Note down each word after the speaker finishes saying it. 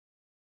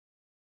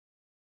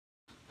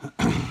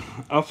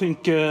I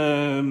think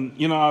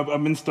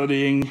I've been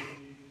studying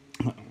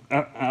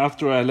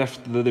after I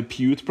left the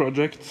Pewt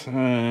project.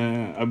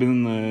 I've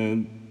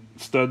been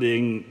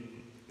studying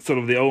sort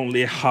of the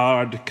only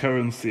hard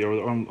currency or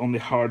only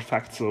hard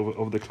facts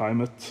of the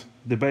climate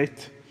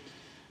debate,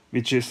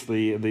 which is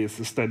the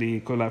steady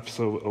collapse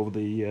of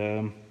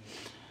the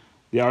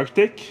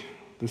Arctic,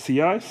 the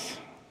sea ice,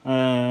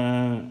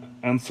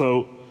 and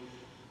so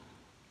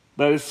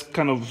that is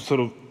kind of sort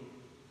of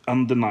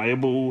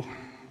undeniable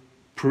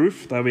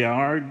proof that we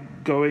are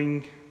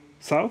going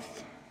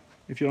south,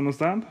 if you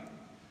understand.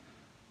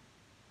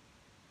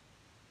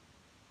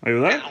 Are you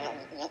there?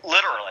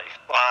 Literally.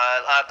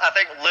 I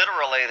think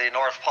literally the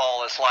North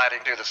Pole is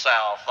sliding to the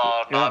south,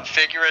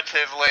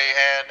 figuratively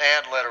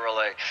and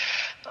literally.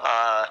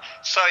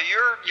 So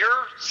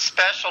your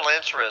special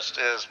interest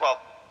is, well,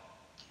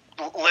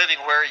 living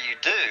where you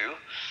do,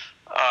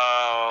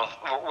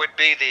 would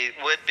be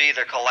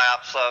the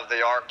collapse of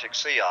the Arctic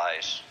sea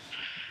ice.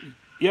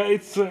 Yeah,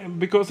 it's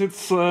because it's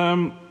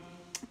sort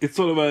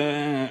of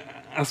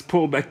as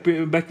Paul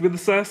Beckwith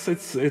says,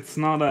 it's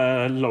not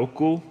a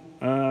local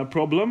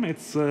problem.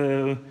 It's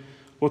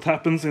what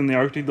happens in the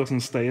Arctic doesn't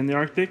stay in the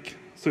Arctic.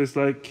 So it's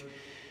like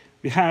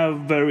we have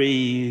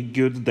very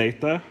good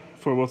data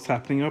for what's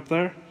happening up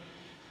there,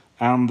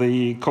 and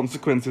the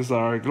consequences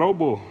are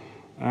global,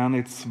 and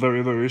it's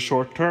very, very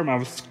short term. I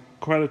was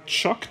quite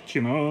shocked,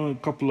 a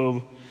couple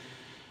of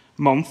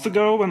months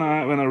ago when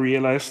I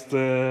realized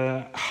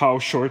how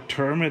short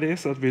term it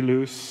is that we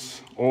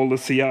lose all the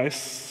sea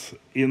ice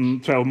in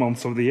 12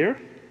 months of the year,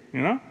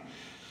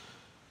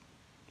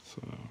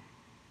 So.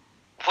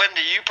 When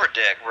do you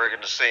predict we're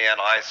going to see an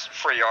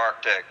ice-free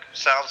Arctic?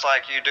 Sounds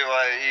like you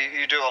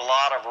do a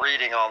lot of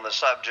reading on the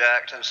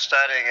subject and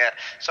studying it.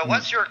 So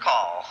what's your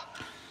call?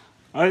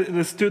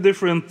 There's two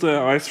different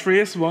ice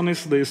frees. One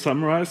is the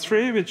summer ice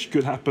free, which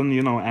could happen,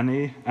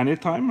 any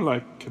time,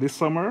 like this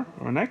summer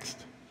or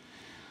next.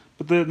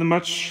 But the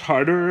much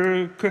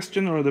harder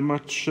question, or the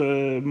much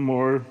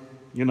more,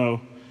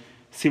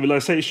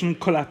 civilization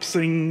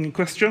collapsing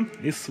question,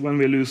 is when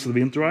we lose the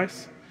winter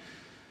ice.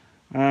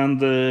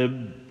 And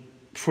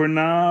for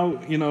now,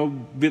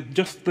 with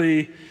just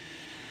the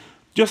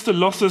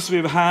losses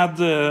we've had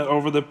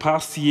over the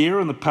past year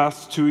and the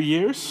past 2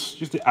 years,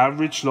 just the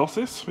average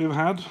losses we've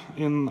had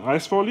in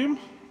ice volume,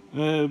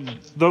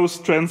 those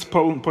trends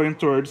point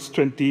towards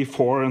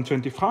 24 and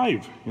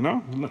 25,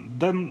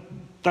 Then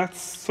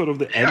that's sort of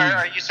the end.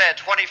 Are you saying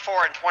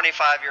 24 and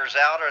 25 years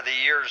out, or the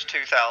years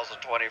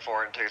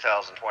 2024 and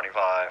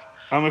 2025?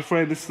 I'm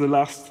afraid this is the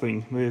last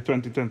thing, the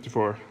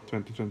 2024,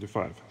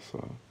 2025.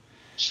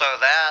 So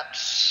that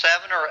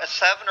 7 or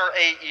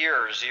 8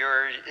 years,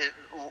 you're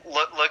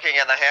looking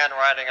at the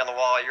handwriting on the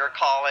wall. You're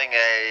calling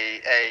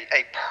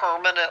a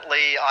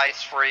permanently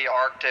ice-free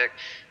Arctic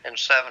in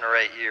 7 or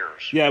 8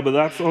 years. Yeah, but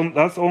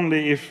that's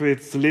only if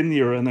it's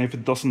linear and if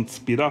it doesn't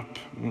speed up.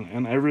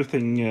 And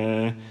everything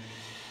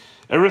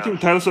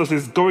tells us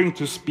it's going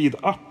to speed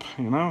up.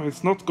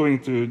 It's not going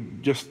to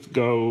just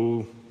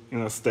go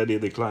in a steady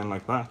decline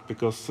like that,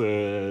 because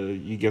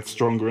you get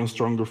stronger and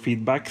stronger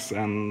feedbacks,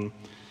 and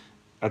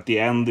at the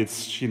end,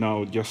 it's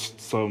just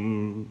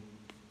some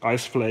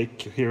ice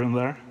flake here and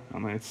there,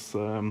 and it's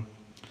going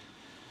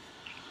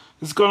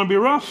to be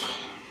rough.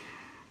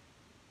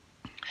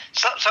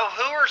 So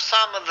who are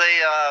some of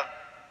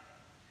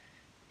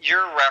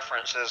your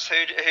references?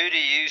 Who do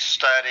you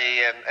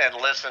study and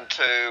listen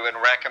to and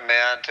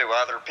recommend to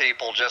other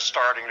people just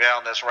starting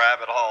down this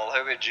rabbit hole?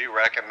 Who would you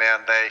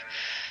recommend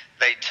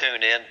they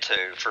tune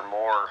into for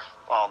more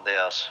on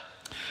this?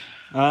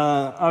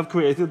 I've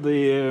created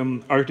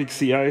the Arctic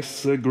Sea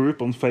Ice group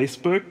on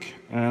Facebook,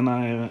 and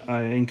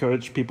I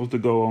encourage people to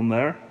go on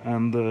there.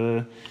 And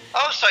so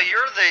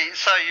you're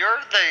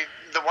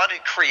the one who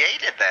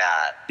created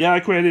that? Yeah, I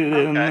created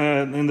it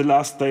in the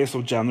last days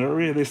of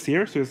January this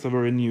year, so it's a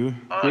very new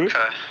group,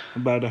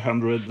 about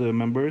 100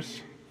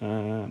 members.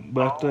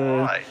 But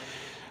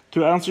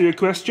to answer your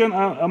question,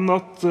 I'm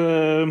not.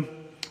 I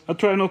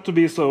try not to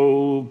be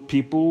so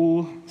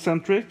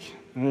people-centric,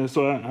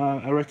 so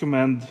I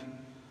recommend.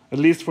 At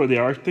least for the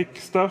Arctic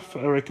stuff,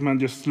 I recommend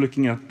just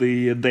looking at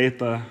the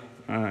data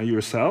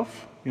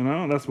yourself.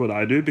 That's what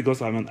I do, because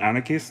I'm an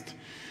anarchist,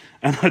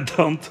 and I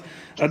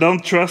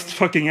don't trust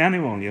fucking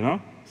anyone.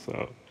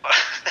 So.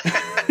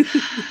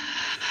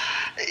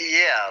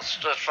 Yes,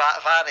 just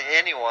finding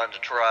anyone to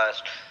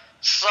trust.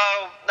 So,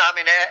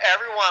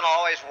 everyone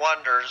always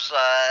wonders.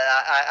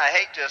 I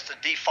hate just to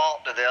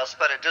default to this,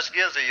 but it just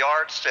gives a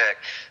yardstick.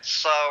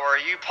 So, are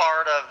you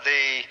part of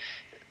the?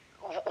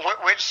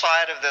 Which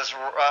side of this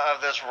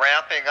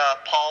ramping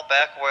up Paul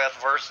Beckwith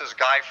versus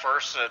Guy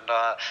McPherson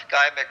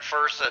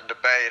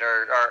debate?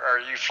 Are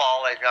you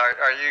falling?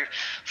 Are you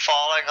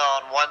falling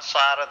on one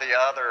side or the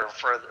other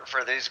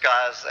for these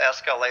guys'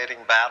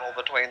 escalating battle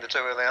between the two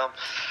of them?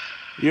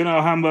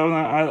 Hambone,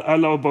 I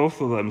love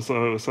both of them,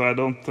 so I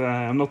don't.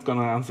 I'm not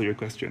gonna answer your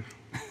question.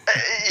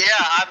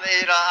 Yeah, I'm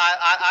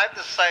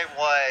the same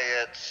way.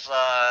 It's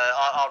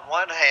on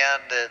one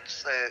hand,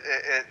 it's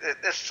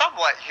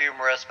somewhat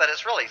humorous, but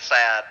it's really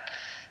sad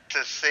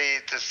to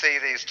see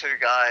these two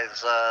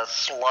guys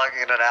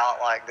slugging it out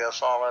like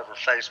this all over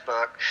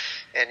Facebook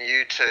and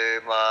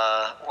YouTube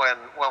when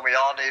we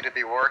all need to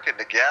be working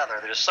together.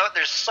 There's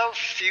so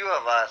few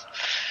of us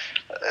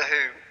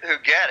who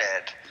get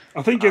it.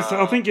 I think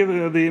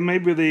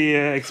maybe the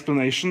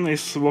explanation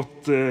is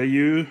what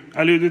you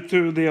alluded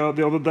to the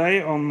other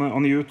day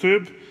on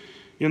YouTube.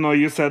 You know,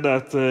 you said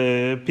that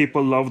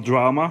people love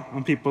drama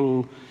and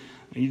people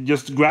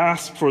just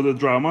grasp for the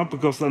drama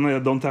because then they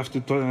don't have to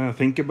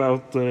think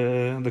about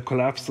the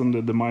collapse and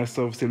the demise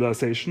of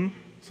civilization.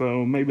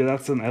 So maybe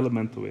that's an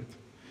element of it.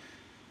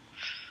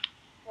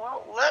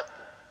 Well,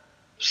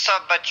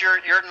 but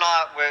you're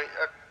not with.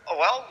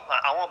 Well,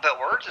 I won't put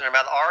words in your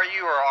mouth. Are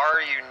you or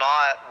are you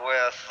not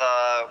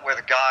with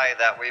a guy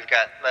that we've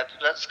got?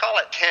 Let's call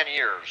it 10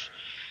 years.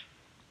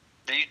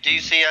 Do you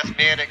see us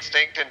being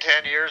extinct in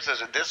 10 years?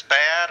 Is it this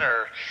bad,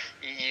 or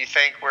you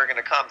think we're going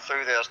to come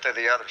through this to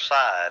the other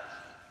side?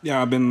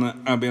 Yeah, I've been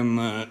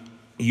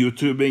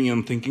YouTubing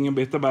and thinking a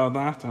bit about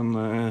that,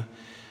 and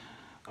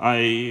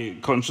I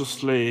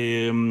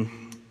consciously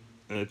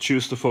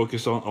choose to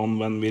focus on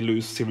when we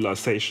lose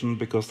civilization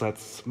because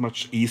that's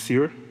much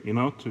easier, you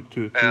know,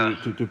 to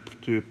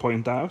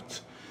point out.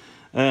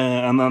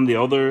 And then the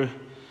other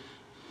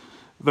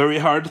very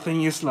hard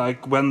thing is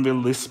like, when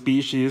will this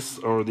species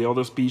or the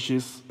other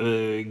species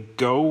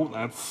go?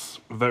 That's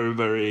very,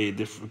 very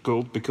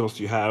difficult because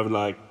you have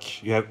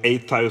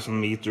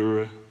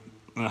 8,000-meter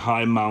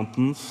high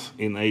mountains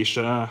in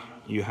Asia.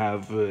 You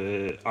have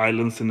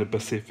islands in the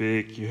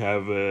Pacific. You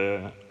have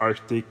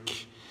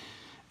Arctic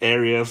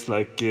areas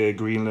like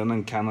Greenland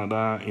and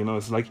Canada. You know,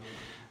 it's like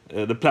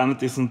the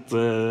planet isn't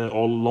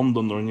all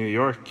London or New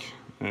York.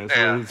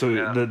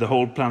 The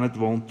whole planet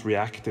won't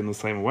react in the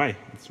same way.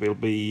 It will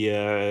be,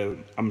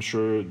 I'm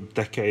sure,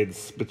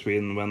 decades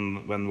between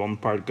when one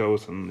part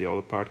goes and the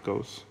other part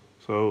goes.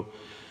 So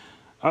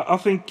I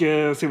think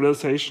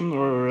civilization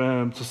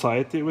or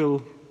society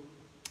will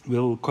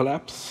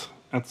collapse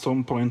at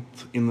some point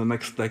in the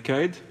next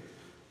decade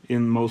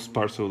in most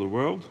parts of the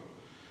world.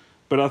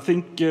 But I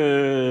think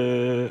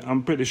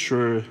I'm pretty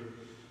sure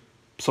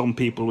some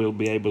people will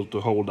be able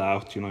to hold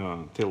out, you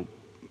know, till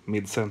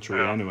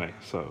mid-century anyway.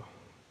 So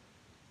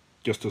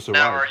just to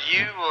survive. Now, are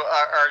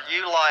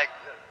you like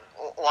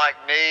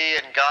me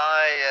and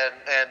Guy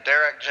and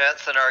Derek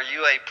Jensen? Are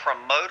you a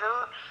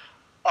promoter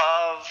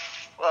of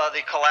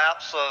the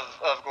collapse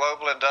of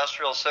global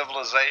industrial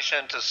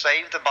civilization to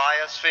save the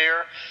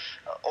biosphere,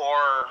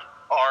 or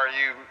are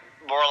you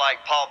more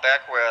like Paul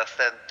Beckwith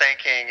and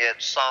thinking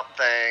it's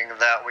something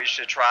that we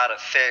should try to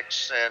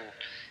fix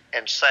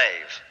and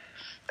save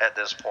at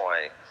this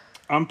point?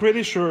 I'm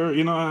pretty sure,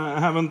 you know, I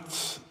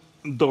haven't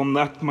done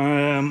that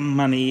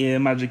many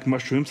magic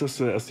mushrooms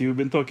as you've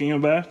been talking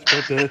about,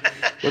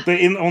 but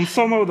on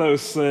some of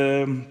those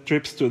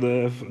trips to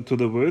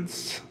the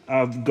woods,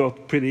 I've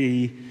got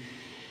pretty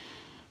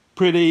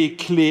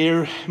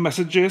clear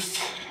messages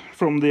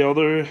from the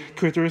other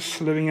critters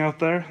living out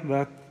there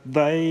that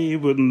they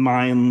wouldn't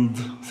mind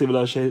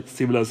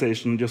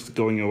civilization just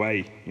going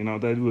away. You know,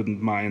 they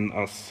wouldn't mind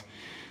us.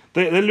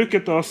 They look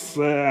at us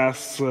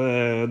as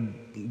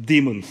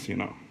demons. You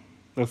know,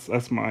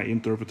 that's my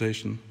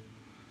interpretation.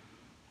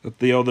 That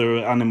the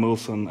other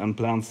animals and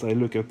plants, they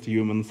look at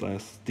humans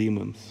as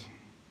demons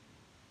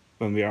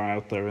when we are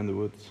out there in the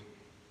woods.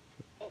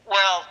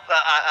 Well,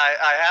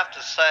 I have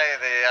to say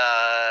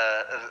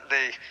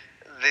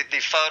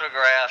the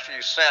photograph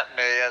you sent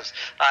me is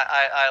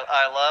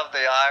I love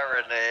the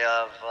irony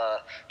of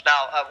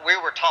now we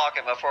were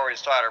talking before we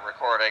started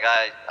recording.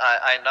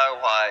 I know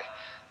why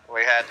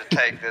we had to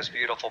take this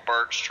beautiful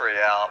birch tree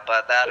out,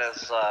 but that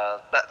is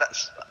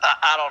that's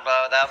I don't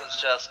know, that was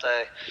just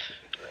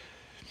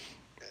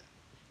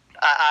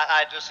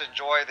I just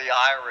enjoy the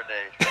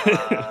irony.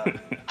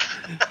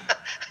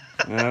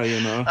 Yeah, you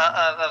know.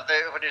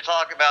 When you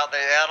talk about the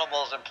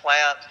animals and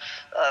plants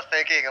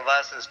thinking of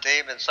us as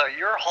demons, so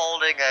you're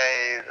holding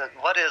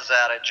what is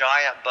that, a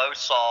giant bow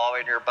saw,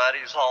 and your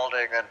buddy's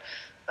holding an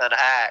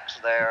axe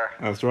there.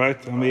 That's right.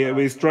 I mean,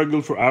 we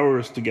struggled for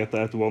hours to get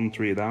that one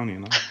tree down, you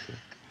know.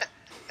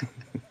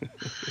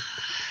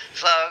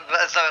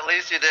 So at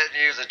least you didn't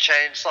use a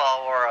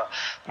chainsaw or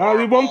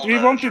we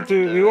wanted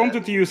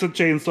to use a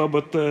chainsaw,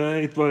 but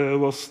it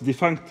was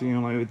defunct.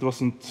 You know, it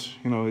wasn't.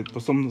 You know, it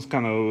was some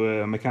kind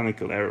of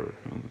mechanical error.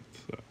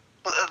 So.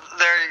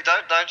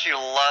 Don't you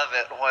love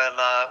it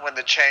when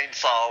the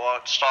chainsaw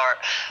won't start?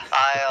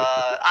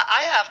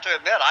 I have to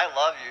admit, I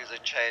love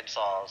using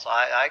chainsaws.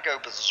 I go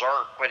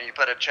berserk when you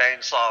put a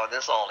chainsaw in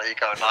this old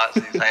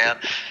eco-Nazi's hand.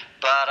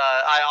 But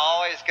I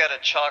always get a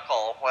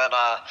chuckle when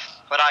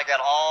I get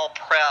all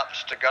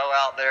prepped to go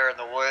out there in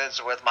the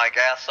woods with my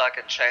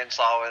gas-sucking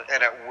chainsaw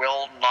and it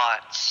will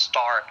not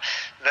start.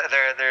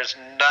 There's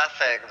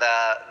nothing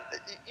that,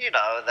 you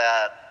know,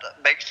 that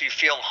makes you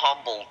feel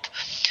humbled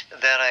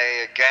than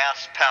a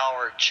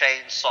gas-powered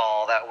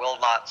chainsaw that will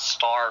not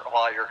start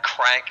while you're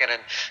cranking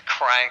and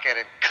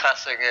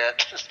cussing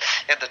it,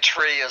 and the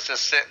tree is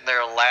just sitting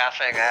there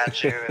laughing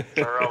at you and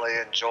thoroughly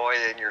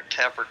enjoying your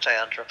temper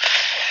tantrum.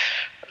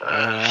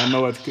 I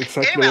know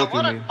exactly Anyway,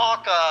 what I you want mean. to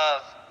talk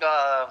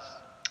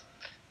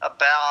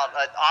about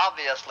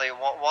obviously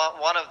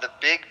one of the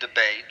big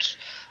debates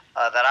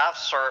that I've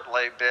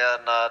certainly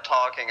been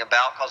talking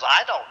about, because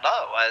I don't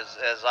know,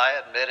 as I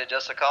admitted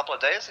just a couple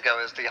of days ago,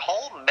 is the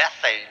whole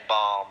methane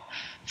bomb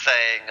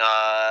thing.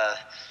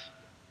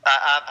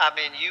 I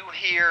mean, you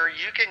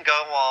can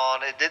go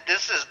on.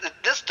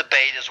 This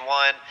debate is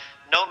one.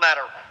 No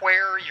matter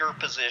where your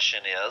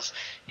position is,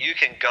 you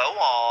can go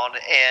on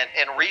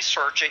and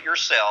research it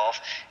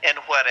yourself, and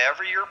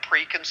whatever your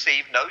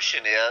preconceived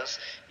notion is,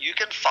 you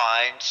can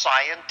find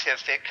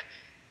scientific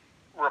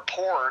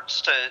reports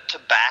to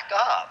back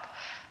up.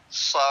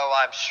 So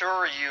I'm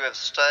sure you have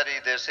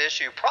studied this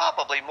issue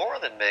probably more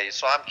than me.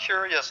 So I'm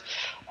curious,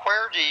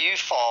 where do you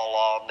fall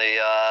on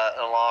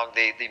along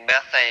the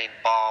methane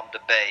bomb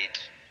debate,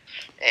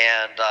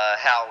 and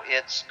how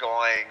it's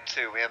going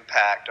to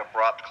impact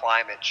abrupt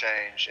climate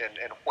change,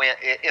 and when,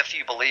 if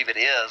you believe it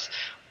is,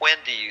 when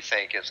do you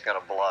think it's going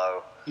to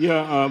blow?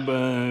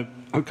 Yeah,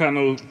 I kind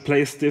of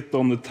placed it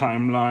on the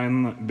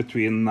timeline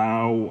between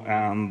now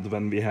and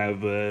when we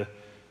have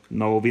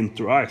no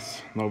winter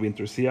ice, no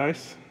winter sea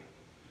ice.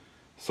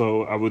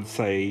 So I would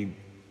say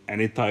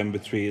anytime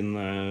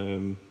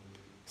between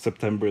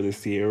September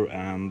this year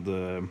and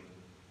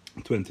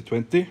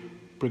 2020,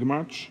 pretty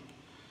much.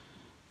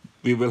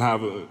 We will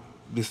have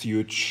this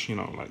huge,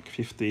 like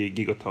 50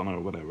 gigaton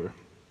or whatever,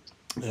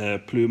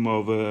 plume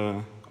of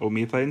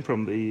methane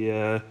from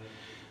the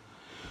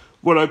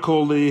what I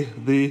call the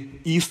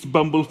East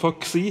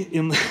Bumblefuck Sea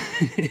in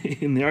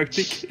in the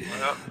Arctic,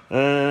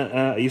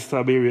 East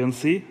Siberian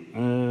Sea,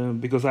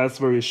 because that's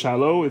very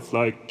shallow. It's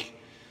like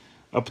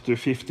up to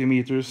 50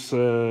 meters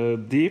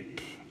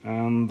deep,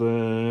 and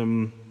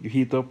you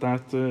heat up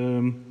that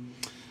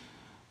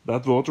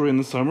water in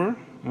the summer,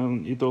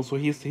 and it also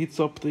heats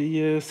up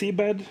the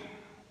seabed,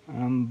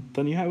 and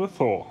then you have a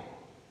thaw.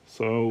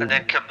 So and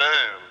then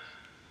kaboom.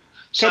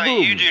 So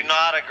you do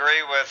not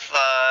agree with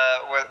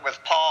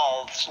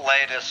Paul's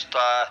latest?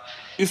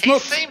 It's he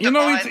not, seemed to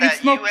buy that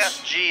it's not,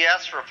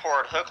 USGS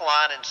report hook,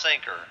 line, and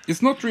sinker.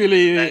 It's not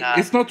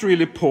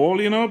really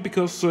Paul,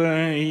 because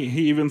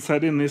he even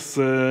said in his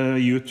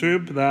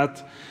YouTube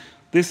that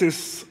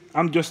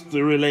I'm just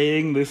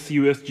relaying this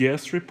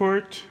USGS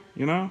report,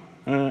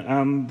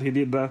 and he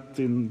did that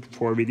in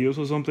 4 videos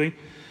or something.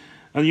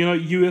 And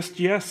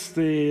USGS,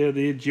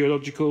 the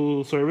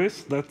Geological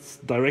Service, that's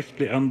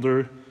directly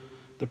under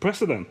the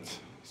president.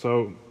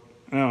 So,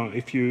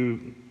 if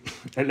you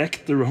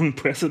elect the wrong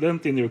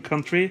president in your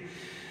country,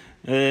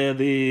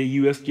 the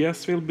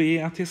USGS will be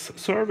at his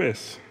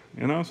service.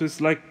 So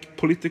it's like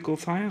political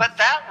science. But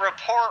that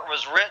report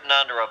was written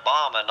under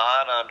Obama,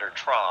 not under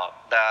Trump.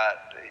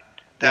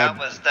 That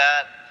was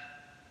that.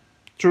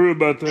 True,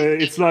 but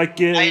it's like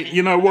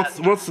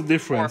what's the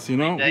difference?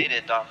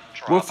 Dated Donald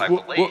Trump, I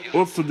believe.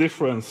 What's the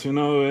difference?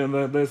 And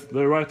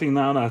they're writing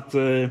now that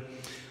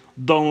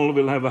Donald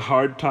will have a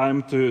hard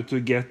time to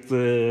get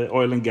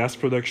oil and gas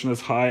production as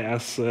high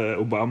as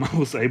Obama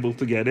was able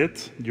to get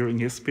it during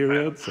his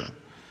period. So,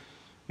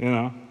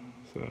 so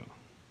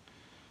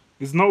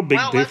it's no big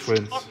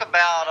difference. Let's talk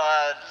about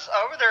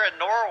over there in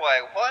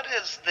Norway. What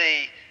is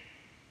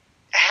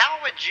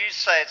how would you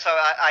say? So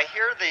I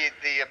hear the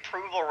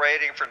approval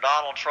rating for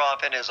Donald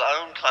Trump in his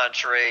own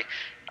country.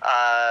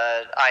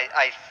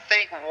 I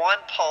think one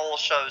poll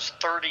shows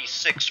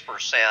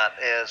 36%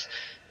 is.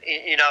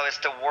 It's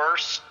the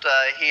worst.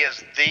 He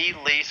is the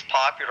least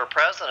popular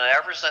president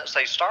ever since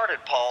they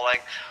started polling.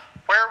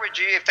 Where would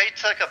you, if they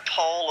took a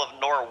poll of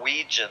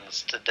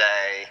Norwegians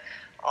today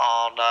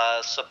on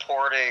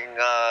supporting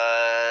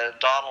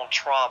Donald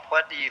Trump,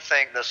 what do you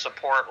think the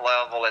support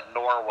level in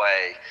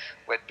Norway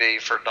would be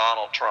for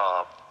Donald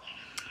Trump?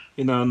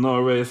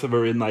 Norway is a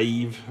very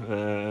naive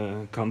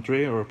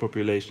country or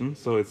population,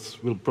 so it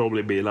will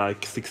probably be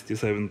like 60,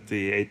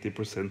 70,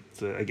 80%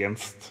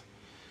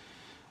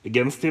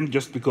 against him,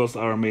 just because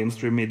our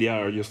mainstream media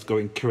are just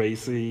going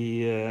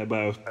crazy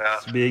about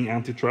being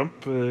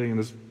anti-Trump.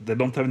 They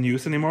don't have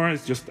news anymore.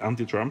 It's just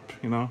anti-Trump.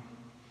 Well,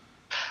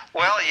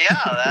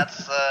 yeah,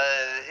 that's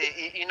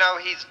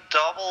he's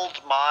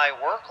doubled my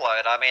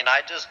workload. I mean,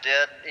 I just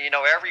did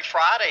every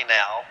Friday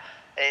now.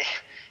 It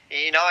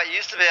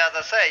used to be, as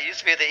I say, it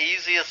used to be the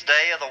easiest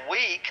day of the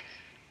week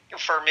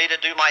for me to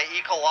do my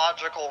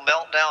ecological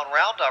meltdown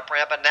roundup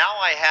rant, but now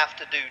I have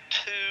to do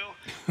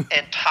 2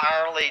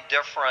 entirely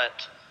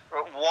different.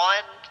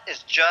 One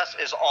is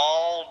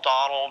all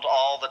Donald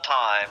all the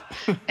time,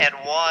 and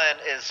one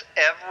is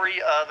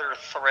every other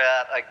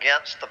threat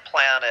against the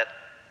planet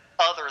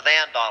other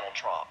than Donald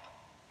Trump.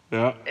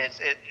 Yeah.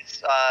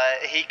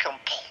 He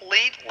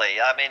completely.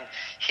 I mean,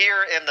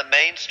 here in the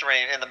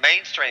mainstream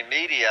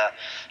media,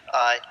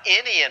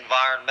 any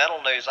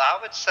environmental news, I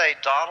would say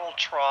Donald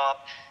Trump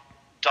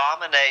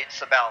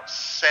dominates about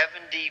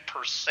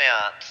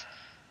 70%,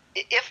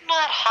 if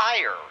not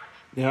higher,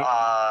 Yeah.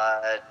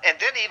 And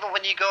then even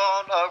when you go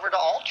on over to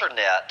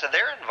Alternet, to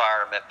their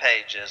environment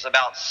pages,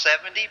 about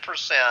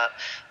 70%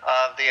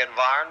 of the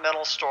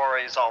environmental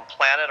stories on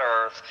planet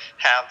Earth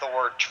have the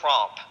word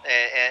Trump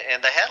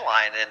in the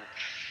headline,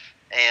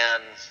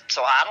 and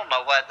so I don't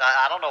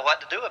know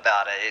what to do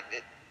about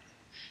it.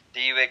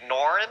 Do you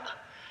ignore him?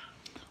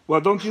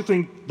 Well, don't you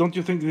think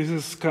this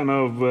is kind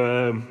of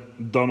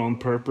done on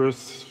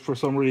purpose for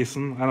some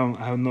reason?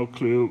 I have no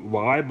clue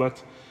why,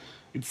 but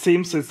it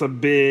seems it's a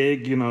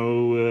big,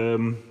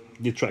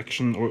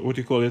 detraction, or what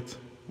do you call it?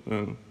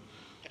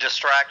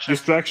 Distraction.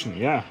 Distraction,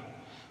 yeah,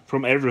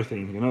 from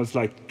everything. It's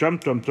like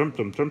Trump, Trump, Trump,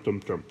 Trump, Trump,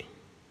 Trump, Trump.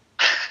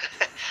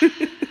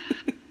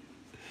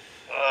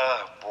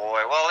 Oh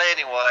boy. Well,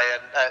 anyway,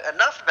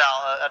 enough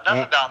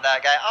about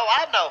that guy. Oh,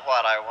 I know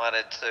what I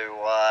wanted to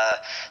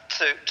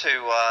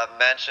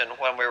mention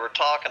when we were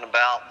talking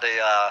about the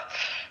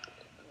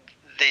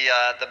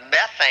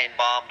methane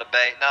bomb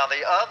debate. Now,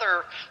 the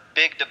other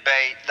big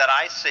debate that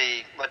I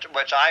see,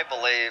 which I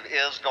believe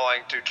is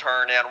going to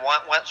turn in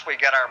once we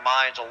get our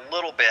minds a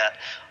little bit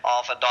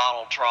off of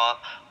Donald Trump,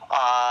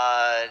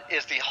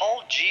 is the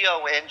whole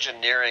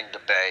geoengineering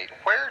debate.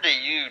 Where do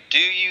you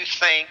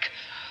think?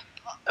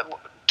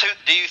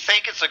 Do you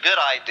think it's a good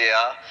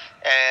idea?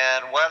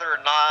 And whether or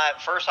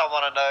not, first I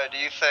want to know, do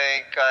you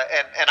think,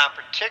 and I'm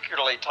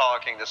particularly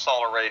talking to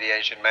solar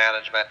radiation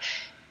management,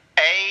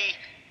 A,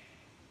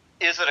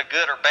 is it a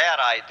good or bad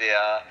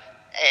idea?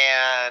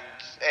 And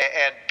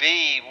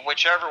B,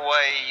 whichever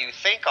way you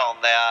think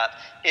on that,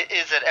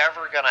 is it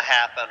ever going to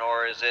happen,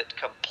 or is it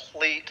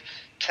complete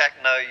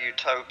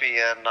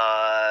techno-utopian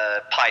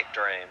pipe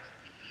dream?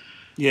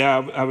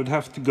 Yeah, I would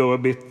have to go a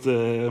bit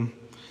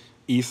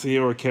easy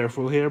or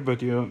careful here,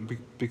 but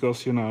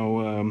because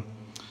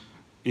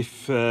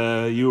if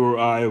you or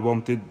I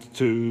wanted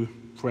to,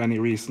 for any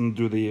reason,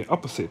 do the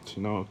opposite,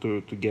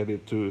 to get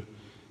it to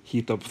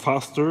heat up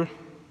faster,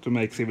 to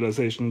make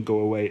civilization go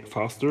away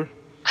faster.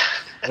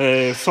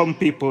 Some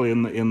people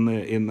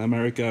in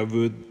America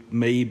would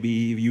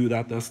maybe view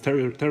that as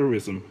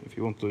terrorism, if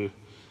you want to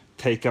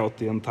take out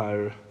the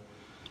entire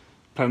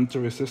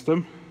planetary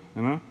system,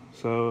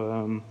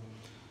 So,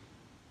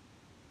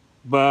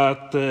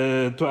 but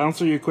to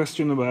answer your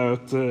question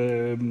about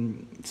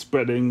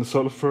spreading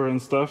sulfur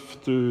and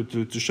stuff to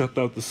shut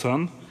out the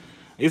sun,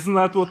 isn't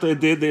that what they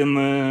did in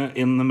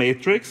the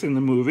Matrix, in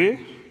the movie?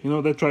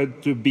 They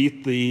tried to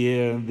beat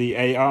the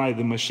AI,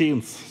 the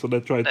machines. So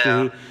they tried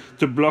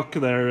to block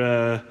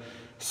their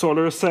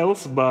solar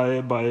cells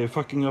by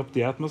fucking up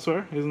the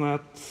atmosphere. Isn't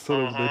that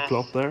sort of the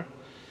plot there?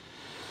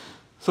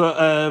 So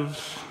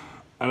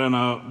I don't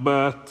know,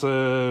 but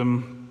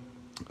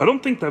I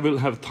don't think they will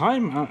have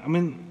time. I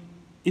mean,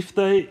 if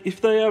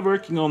they are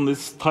working on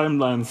these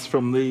timelines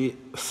from the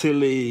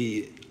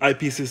silly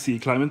IPCC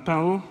climate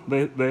panel,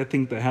 they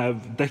think they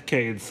have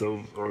decades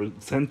or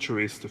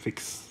centuries to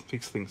fix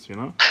things,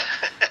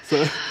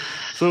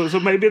 So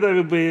maybe they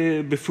will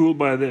be fooled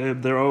by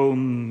their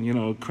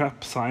own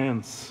crap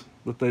science,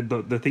 that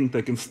they think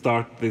they can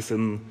start this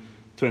in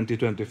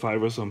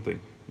 2025 or something,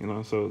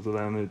 so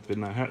then it will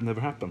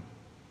never happen.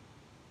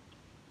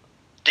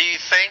 Do you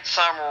think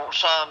some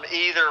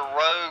either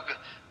rogue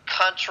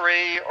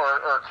country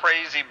or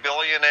crazy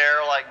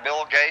billionaire like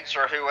Bill Gates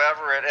or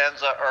whoever it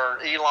ends up, or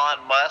Elon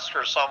Musk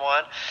or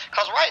someone,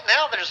 because right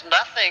now there's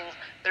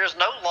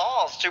no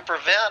laws to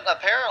prevent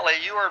apparently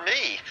you or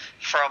me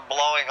from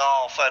blowing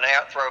off an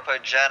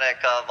anthropogenic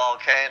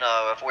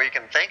volcano, if we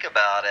can think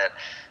about it.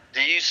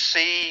 Do you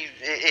see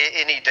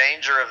any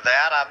danger of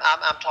that?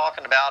 I'm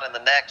talking about in the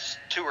next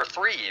 2 or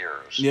 3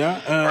 years. Yeah.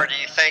 Or do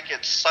you think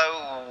it's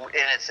so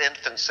in its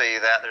infancy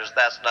that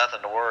that's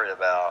nothing to worry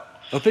about?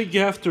 I think you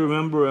have to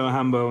remember,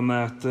 Hambone,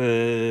 that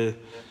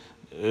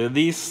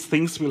these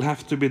things will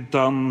have to be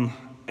done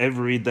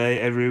every day,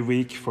 every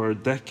week for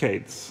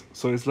decades.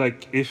 So it's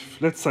like,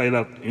 if, let's say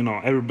that,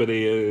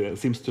 everybody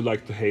seems to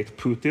like to hate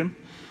Putin.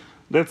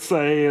 Let's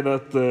say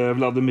that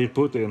Vladimir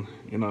Putin,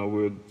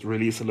 would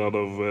release a lot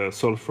of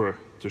sulfur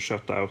to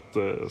shut out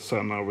the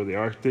sun over the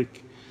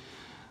Arctic.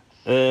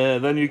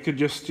 Then you could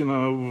just,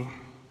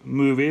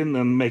 move in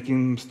and make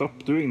him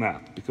stop doing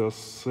that,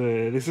 because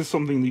this is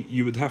something that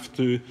you would have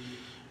to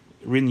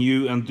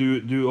renew and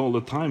do all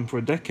the time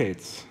for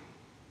decades.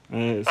 So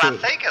I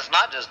think it's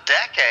not just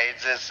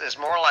decades; it's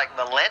more like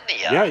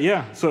millennia.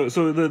 Yeah. So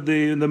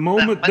the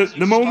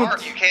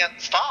moment you can't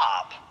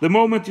stop. The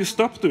moment you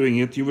stop doing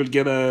it, you will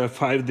get a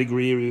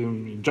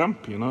 5-degree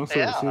jump.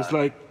 So it's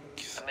like.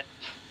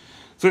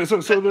 I mean, so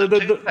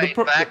the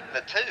back in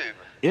the tube.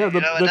 Yeah,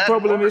 the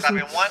problem is. I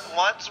mean,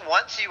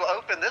 once you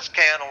open this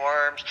can of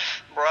worms,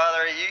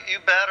 brother, you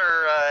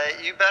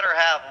better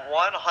have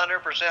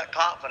 100%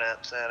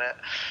 confidence in it.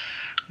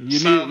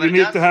 You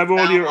need to have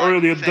all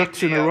your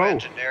ducks in a row.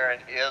 Engineering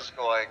is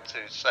going to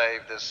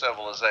save this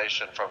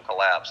civilization from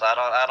collapse.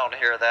 I don't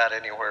hear that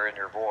anywhere in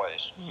your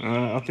voice.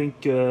 I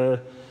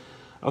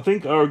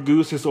think our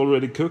goose is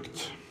already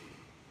cooked.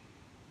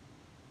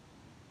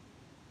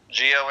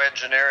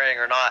 Geoengineering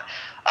or not.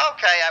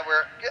 Okay,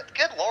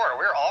 good Lord,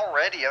 we're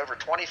already over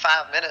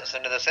 25 minutes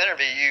into this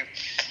interview.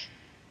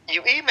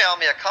 you emailed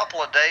me a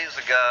couple of days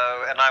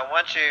ago, and I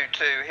want you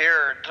to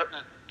hear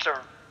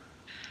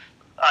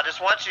I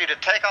just want you to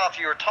take off.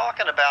 You were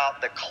talking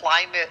about the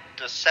climate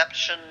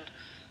deception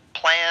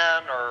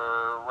plan,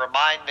 or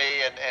remind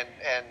me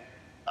and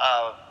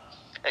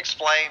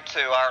explain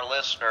to our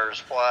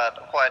listeners what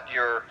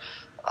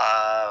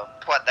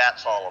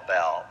that's all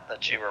about.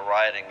 That you were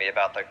writing me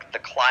about the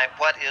climate.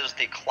 What is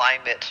the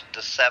climate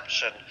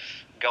deception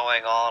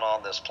going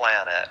on this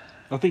planet?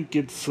 I think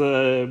it's,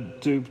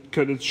 to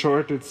cut it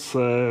short, it's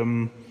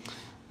the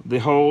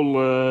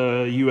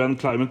whole UN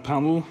climate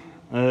panel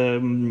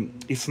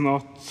is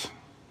not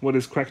what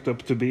it's cracked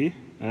up to be.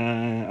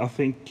 I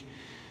think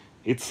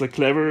it's a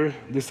clever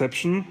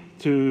deception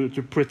to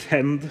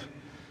pretend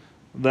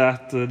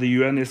that the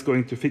UN is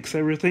going to fix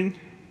everything.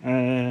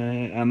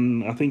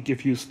 And I think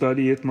if you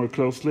study it more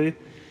closely,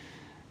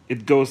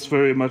 it goes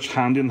very much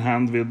hand in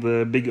hand with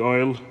the big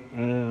oil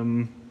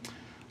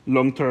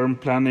long-term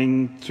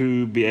planning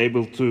to be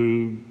able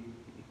to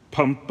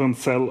pump and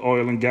sell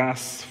oil and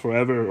gas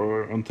forever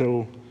or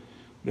until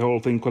the whole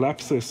thing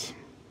collapses.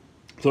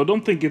 So I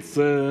don't think it's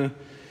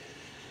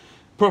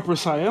proper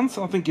science.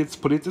 I think it's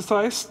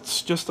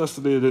politicized, just as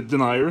the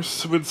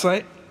deniers would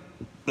say,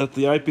 that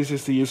the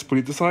IPCC is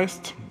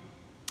politicized.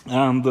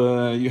 And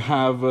you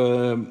have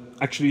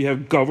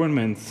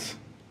governments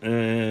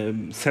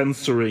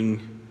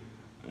censoring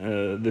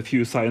the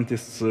few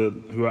scientists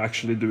who are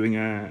actually doing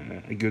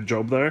a good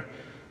job there.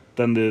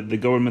 Then the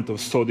government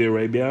of Saudi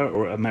Arabia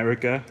or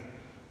America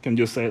can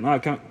just say, no,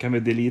 can we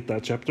delete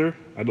that chapter?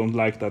 I don't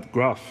like that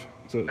graph.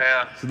 So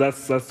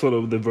that's sort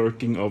of the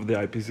working of the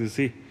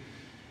IPCC.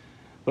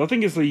 But I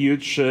think it's a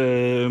huge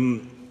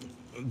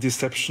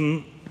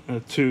deception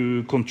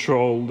to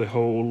control the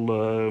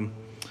whole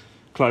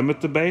climate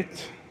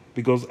debate,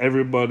 because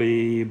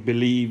everybody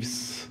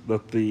believes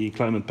that the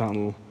climate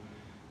panel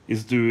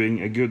is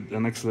doing a good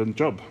and excellent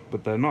job,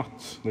 but they're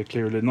not. They're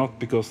clearly not,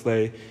 because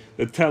they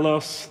tell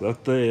us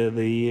that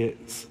the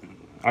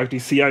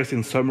Arctic sea ice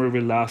in summer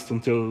will last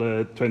until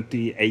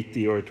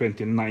 2080 or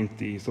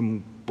 2090,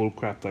 some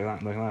bullcrap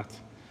like that.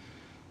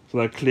 So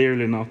they're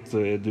clearly not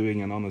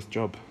doing an honest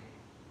job.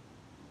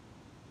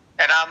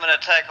 And I'm going to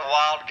take a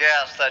wild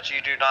guess that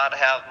you do not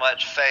have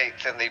much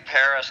faith in the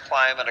Paris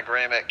Climate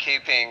Agreement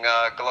keeping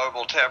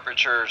global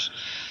temperatures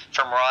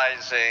from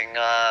rising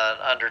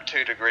under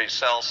 2 degrees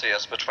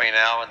Celsius between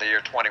now and the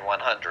year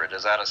 2100.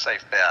 Is that a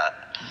safe bet?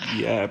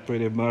 Yeah,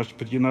 pretty much.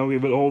 But, you know, we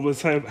will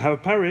always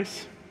have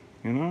Paris,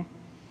 you know?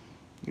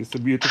 It's a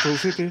beautiful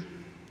city.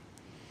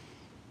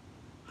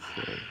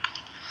 So.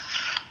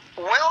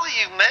 Well,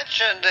 you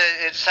mentioned,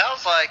 it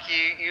sounds like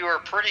you are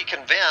pretty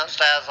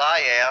convinced, as I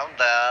am,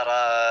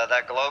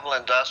 that global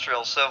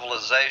industrial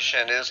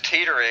civilization is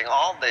teetering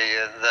on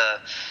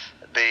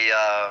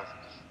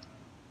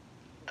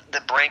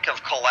the brink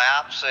of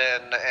collapse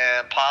and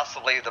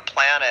possibly the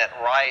planet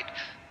right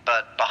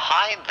but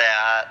behind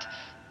that.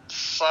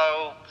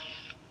 So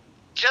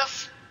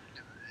just,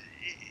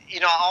 you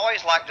know, I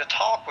always like to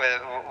talk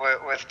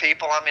with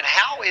people. I mean,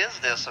 how is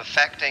this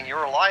affecting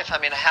your life? I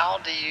mean, how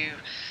do you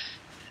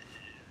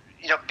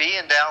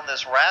being down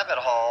this rabbit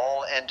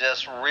hole and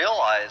just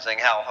realizing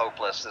how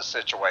hopeless this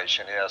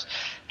situation is,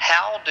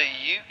 how do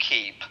you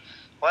keep,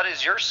 what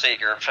is your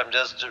secret from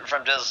just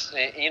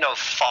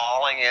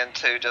falling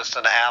into just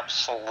an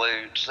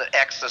absolute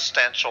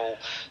existential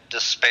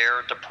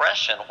despair,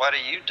 depression? What do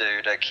you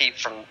do to keep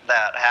from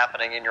that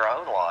happening in your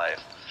own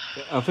life?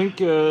 I think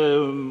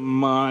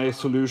my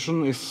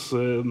solution is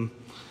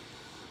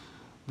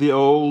the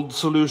old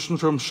solution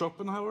from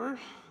Schopenhauer.